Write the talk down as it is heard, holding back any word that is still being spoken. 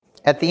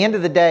At the end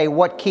of the day,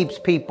 what keeps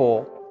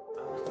people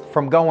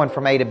from going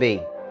from A to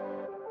B?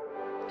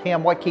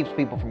 Tim, what keeps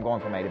people from going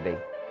from A to B?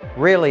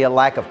 Really, a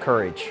lack of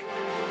courage.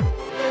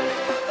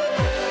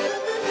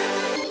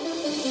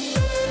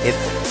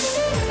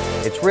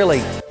 It's really,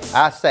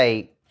 I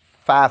say,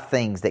 5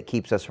 things that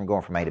keeps us from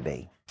going from A to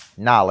B.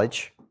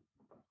 Knowledge.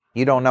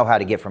 You don't know how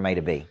to get from A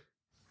to B.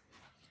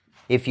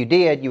 If you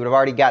did, you would have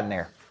already gotten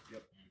there.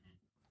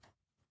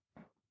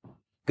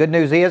 Good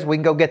news is we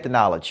can go get the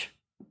knowledge.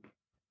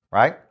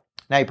 Right?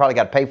 Now you probably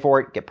got to pay for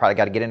it. Probably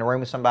got to get in a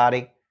room with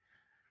somebody.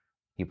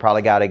 You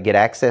probably got to get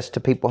access to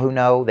people who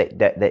know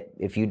that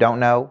if you don't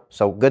know.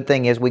 So good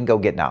thing is we can go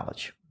get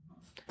knowledge.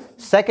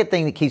 Second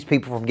thing that keeps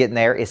people from getting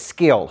there is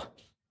skill.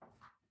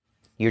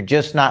 You're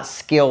just not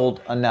skilled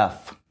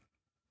enough.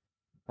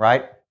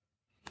 Right?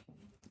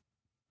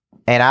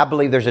 And I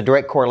believe there's a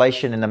direct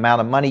correlation in the amount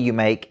of money you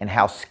make and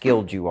how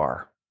skilled you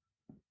are.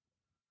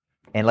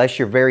 Unless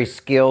you're very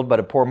skilled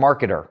but a poor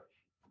marketer.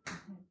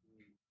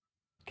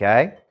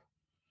 Okay?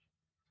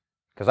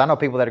 Because I know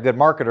people that are good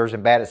marketers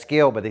and bad at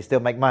skill, but they still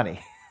make money.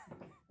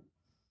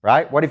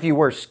 Right? What if you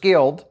were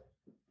skilled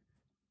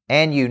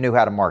and you knew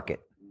how to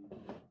market?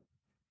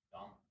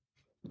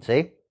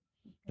 See?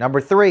 Number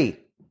 3,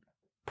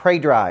 pray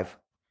drive.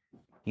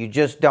 You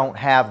just don't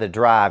have the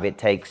drive it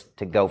takes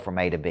to go from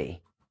A to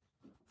B.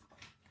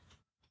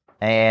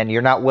 And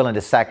you're not willing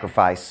to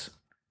sacrifice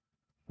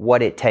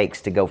what it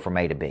takes to go from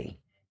A to B.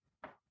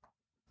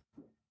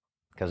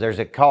 Because there's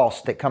a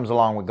cost that comes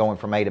along with going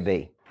from A to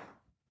B.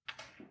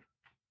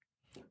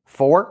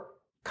 4,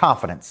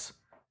 confidence.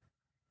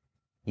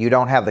 You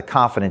don't have the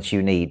confidence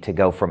you need to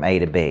go from A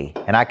to B.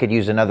 And I could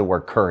use another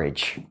word,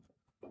 courage.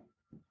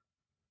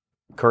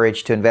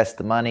 Courage to invest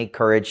the money,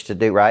 courage to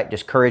do right,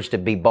 just courage to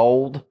be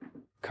bold,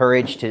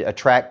 courage to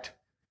attract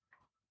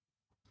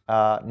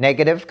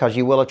negative, because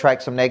you will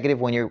attract some negative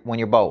when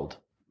you're bold.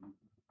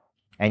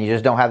 And you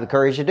just don't have the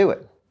courage to do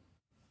it.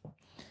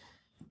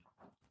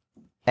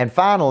 And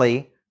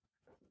finally,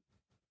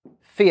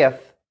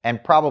 5th,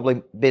 and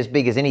probably as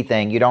big as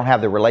anything, you don't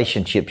have the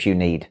relationships you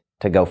need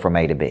to go from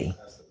A to B.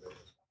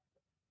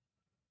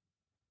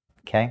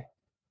 Okay?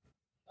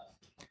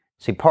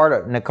 See,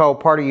 Nicole,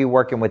 part of you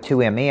working with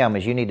 2MM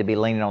is you need to be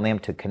leaning on them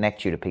to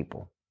connect you to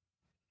people.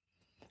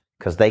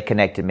 Because they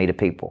connected me to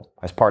people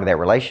as part of that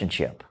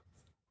relationship.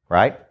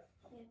 Right?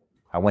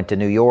 I went to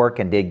New York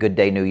and did Good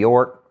Day New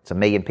York. It's 1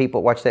 million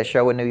people watch that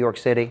show in New York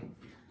City.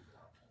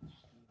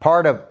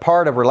 Part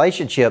of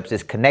relationships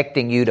is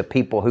connecting you to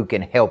people who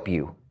can help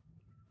you.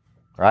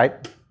 Right?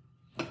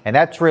 And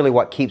that's really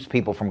what keeps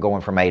people from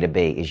going from A to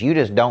B, is you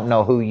just don't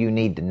know who you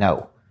need to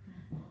know.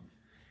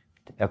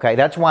 Okay,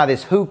 that's why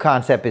this who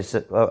concept is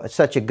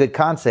such a good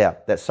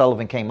concept that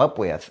Sullivan came up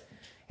with.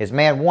 Is,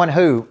 man, one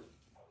who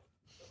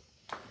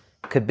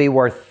could be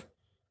worth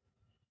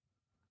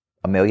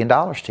 $1 million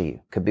to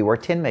you, could be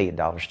worth $10 million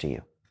to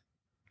you.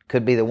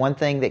 Could be the one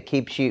thing that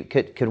keeps you,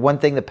 could one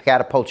thing that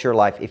catapults your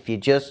life if you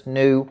just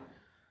knew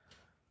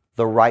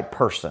the right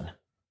person.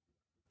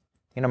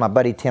 You know, my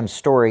buddy Tim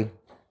Story,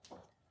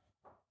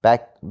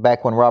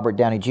 back when Robert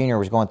Downey Jr.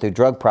 was going through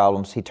drug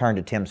problems, he turned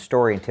to Tim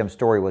Story, and Tim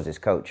Story was his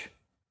coach.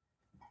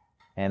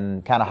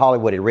 And kind of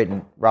Hollywood had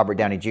written Robert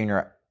Downey Jr.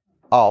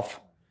 off,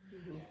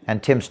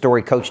 and Tim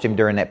Story coached him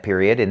during that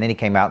period, and then he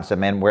came out and said,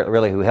 man,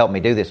 really who helped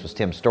me do this was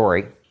Tim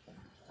Story.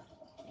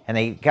 And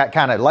he got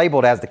kind of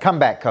labeled as the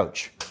comeback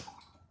coach,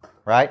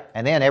 right?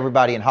 And then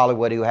everybody in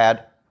Hollywood who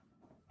had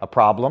a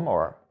problem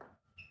or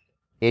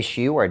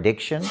issue or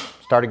addiction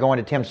started going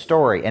to Tim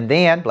Story. And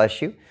then,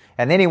 bless you,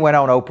 and then he went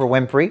on Oprah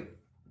Winfrey,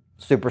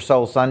 Super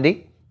Soul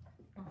Sunday,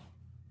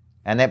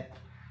 and that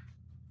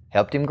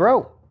helped him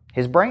grow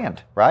his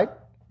brand, right?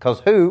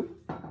 Because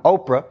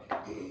Oprah,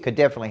 could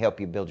definitely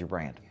help you build your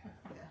brand.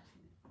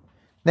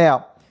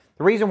 Now,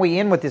 the reason we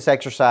end with this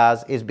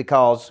exercise is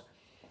because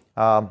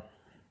I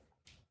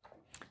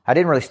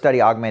didn't really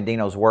study Og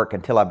Mandino's work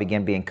until I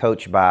began being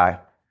coached by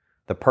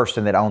the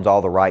person that owns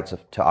all the rights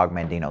to Og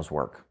Mandino's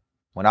work.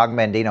 When Og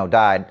Mandino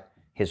died,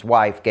 his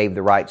wife gave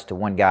the rights to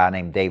one guy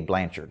named Dave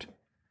Blanchard.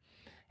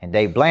 And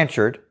Dave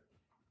Blanchard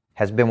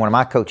has been one of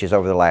my coaches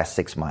over the last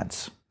 6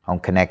 months on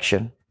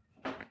connection,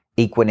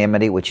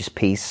 equanimity, which is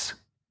peace,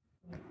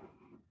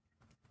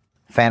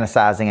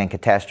 fantasizing and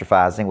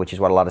catastrophizing, which is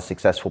what a lot of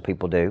successful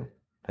people do.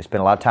 They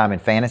spend a lot of time in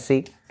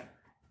fantasy,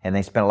 and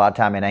they spend a lot of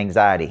time in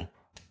anxiety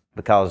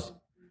because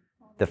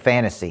the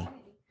fantasy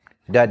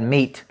doesn't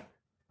meet,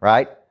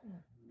 right?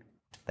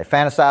 They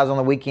fantasize on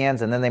the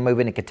weekends, and then they move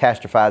into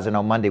catastrophizing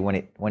on Monday when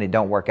it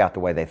don't work out the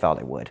way they thought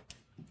it would.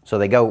 So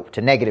they go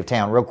to negative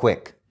town real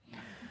quick.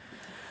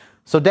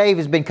 So Dave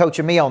has been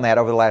coaching me on that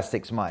over the last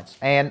 6 months.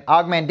 And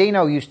Og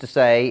Mandino used to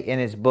say in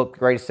his book,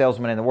 Greatest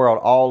Salesman in the World,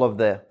 all of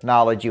the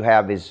knowledge you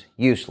have is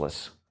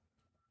useless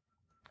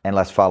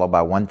unless followed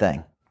by one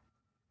thing: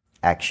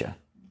 action.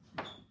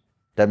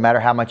 Doesn't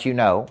matter how much you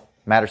know,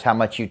 matters how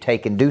much you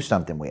take and do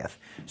something with.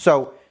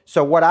 So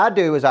what I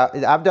do is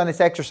I've done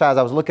this exercise.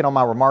 I was looking on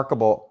my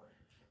Remarkable.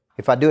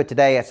 If I do it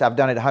today, I've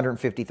done it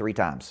 153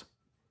 times.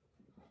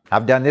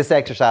 I've done this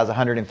exercise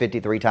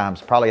 153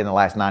 times, probably in the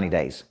last 90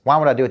 days. Why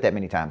would I do it that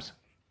many times?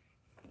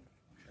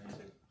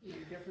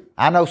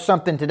 I know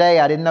something today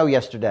I didn't know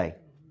yesterday.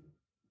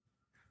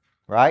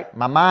 Right?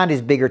 My mind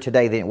is bigger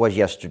today than it was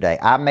yesterday.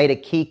 I made a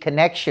key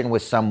connection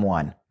with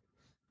someone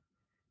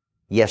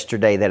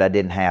yesterday that I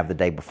didn't have the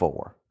day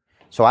before.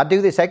 So I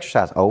do this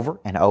exercise over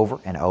and over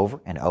and over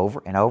and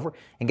over and over.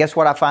 And guess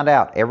what I find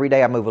out? Every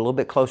day I move a little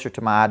bit closer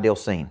to my ideal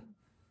scene.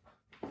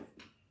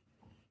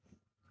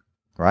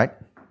 Right?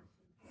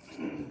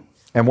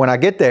 And when I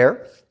get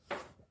there,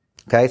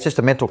 okay, it's just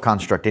a mental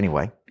construct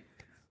anyway.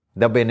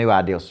 There'll be a new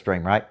ideal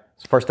stream, right?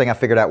 It's the first thing I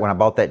figured out when I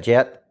bought that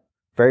jet.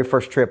 Very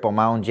first trip on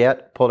my own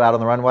jet, pulled out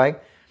on the runway,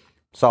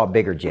 saw a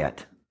bigger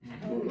jet.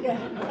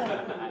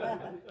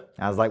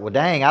 I was like, well,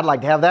 dang, I'd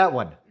like to have that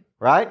one,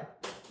 right?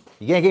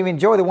 You can't even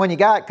enjoy the one you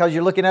got because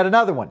you're looking at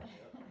another one.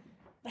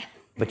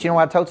 But you know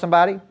what I told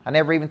somebody? I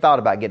never even thought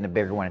about getting a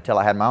bigger one until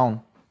I had my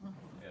own.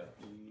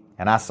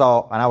 And I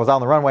was on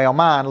the runway on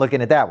mine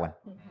looking at that one.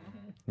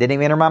 Didn't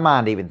even enter my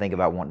mind to even think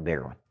about wanting a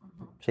bigger one.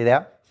 See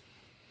that?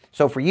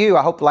 So for you,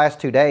 I hope the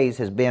last 2 days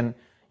has been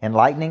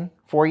enlightening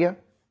for you.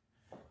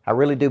 I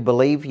really do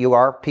believe you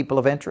are people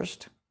of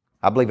interest.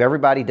 I believe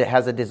everybody that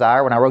has a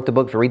desire. When I wrote the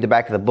book, if you read the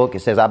back of the book, it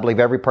says, I believe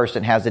every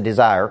person has a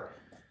desire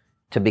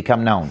to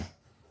become known.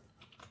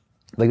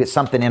 I believe it's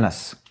something in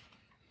us.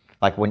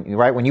 Like when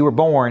you were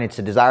born, it's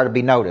a desire to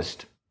be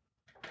noticed.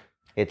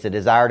 It's a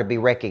desire to be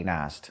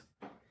recognized.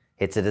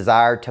 It's a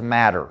desire to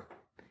matter.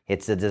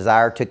 It's a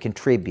desire to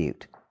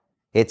contribute.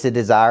 It's a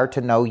desire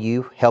to know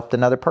you helped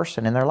another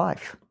person in their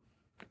life.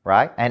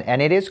 Right?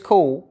 And it is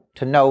cool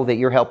to know that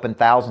you're helping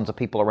thousands of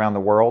people around the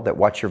world that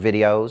watch your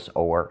videos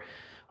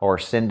or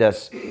send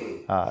us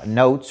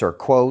notes or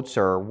quotes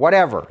or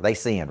whatever they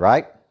send,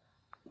 right?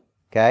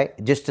 Okay?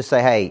 Just to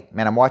say, hey,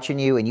 man, I'm watching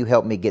you and you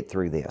helped me get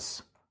through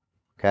this.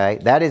 Okay?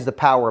 That is the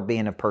power of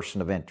being a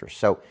person of interest.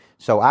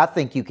 So I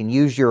think you can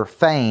use your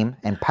fame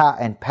and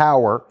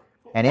power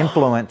and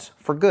influence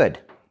for good.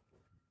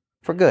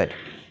 For good.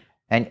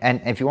 And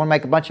if you want to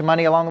make a bunch of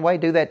money along the way,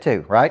 do that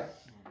too, right?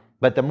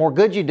 But the more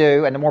good you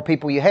do and the more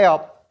people you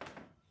help,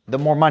 the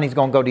more money's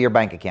going to go to your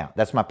bank account.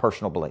 That's my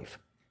personal belief.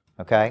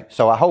 Okay?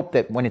 So I hope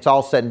that when it's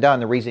all said and done,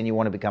 the reason you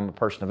want to become a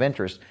person of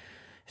interest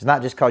is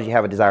not just because you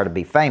have a desire to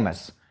be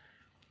famous.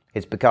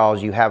 It's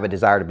because you have a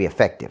desire to be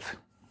effective.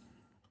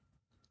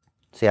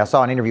 See, I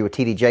saw an interview with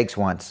T.D. Jakes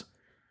once,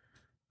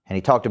 and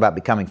he talked about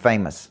becoming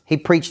famous. He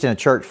preached in a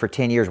church for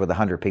 10 years with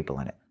 100 people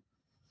in it.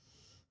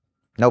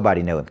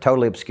 Nobody knew him.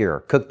 Totally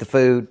obscure. Cooked the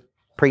food,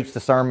 preached the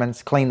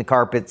sermons, cleaned the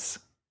carpets.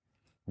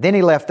 Then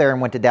he left there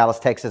and went to Dallas,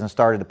 Texas, and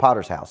started the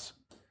Potter's House.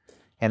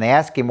 And they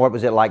asked him, what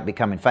was it like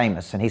becoming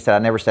famous? And he said, I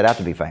never set out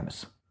to be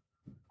famous.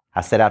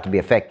 I set out to be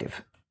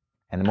effective.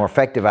 And the more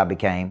effective I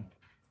became,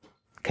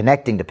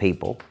 connecting to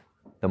people,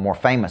 the more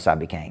famous I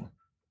became.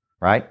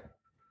 Right?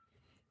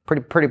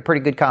 Pretty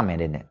good comment,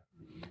 isn't it?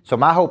 So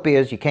my hope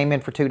is you came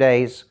in for 2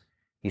 days,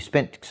 you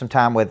spent some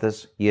time with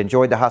us, you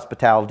enjoyed the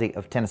hospitality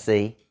of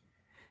Tennessee.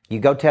 You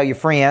go tell your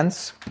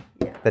friends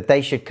that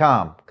they should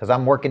come. Because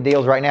I'm working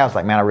deals right now. It's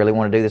like, man, I really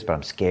want to do this, but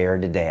I'm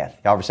scared to death.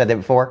 Y'all ever said that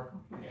before?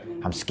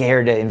 I'm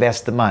scared to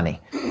invest the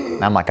money.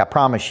 And I'm like, I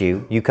promise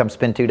you, you come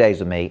spend 2 days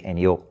with me and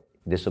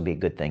this will be a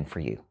good thing for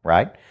you,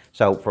 right?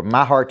 So from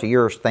my heart to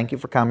yours, thank you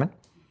for coming.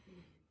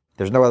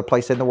 There's no other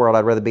place in the world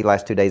I'd rather be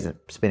last 2 days than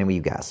spending with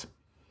you guys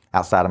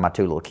outside of my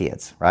 2 little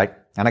kids, right?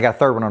 And I got a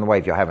third one on the way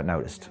if y'all haven't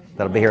noticed.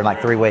 That'll be here in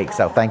like 3 weeks.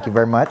 So thank you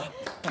very much.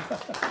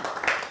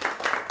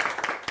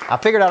 I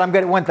figured out I'm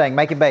good at one thing,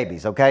 making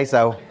babies, okay?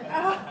 So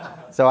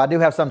I do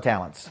have some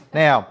talents.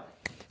 Now,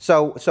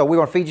 So we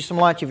want to feed you some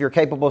lunch if you're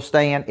capable of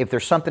staying. If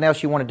there's something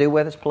else you want to do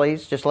with us,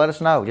 please just let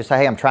us know. Just say,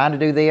 hey, I'm trying to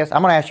do this.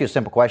 I'm going to ask you a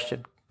simple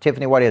question.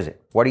 Tiffany, what is it?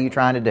 What are you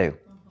trying to do?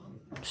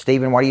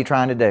 Stephen, what are you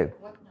trying to do?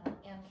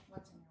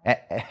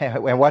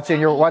 And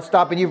what's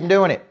stopping you from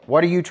doing it?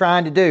 What are you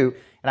trying to do?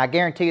 And I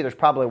guarantee you there's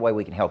probably a way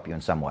we can help you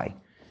in some way.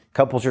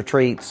 Couples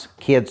retreats,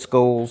 kids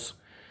schools,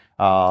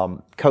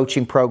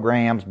 coaching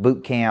programs,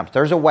 boot camps.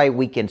 There's a way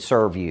we can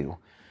serve you.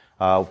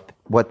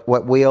 What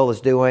Will is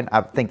doing,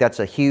 I think that's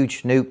a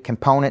huge new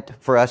component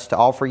for us to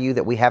offer you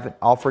that we haven't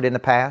offered in the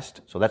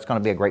past. So that's going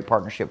to be a great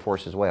partnership for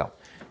us as well.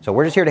 So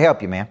we're just here to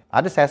help you, man.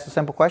 I just asked a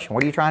simple question.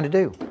 What are you trying to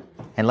do?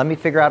 And let me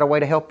figure out a way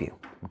to help you.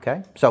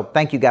 Okay? So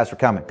thank you guys for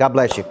coming. God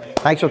bless you.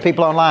 Thanks for the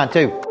people online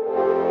too.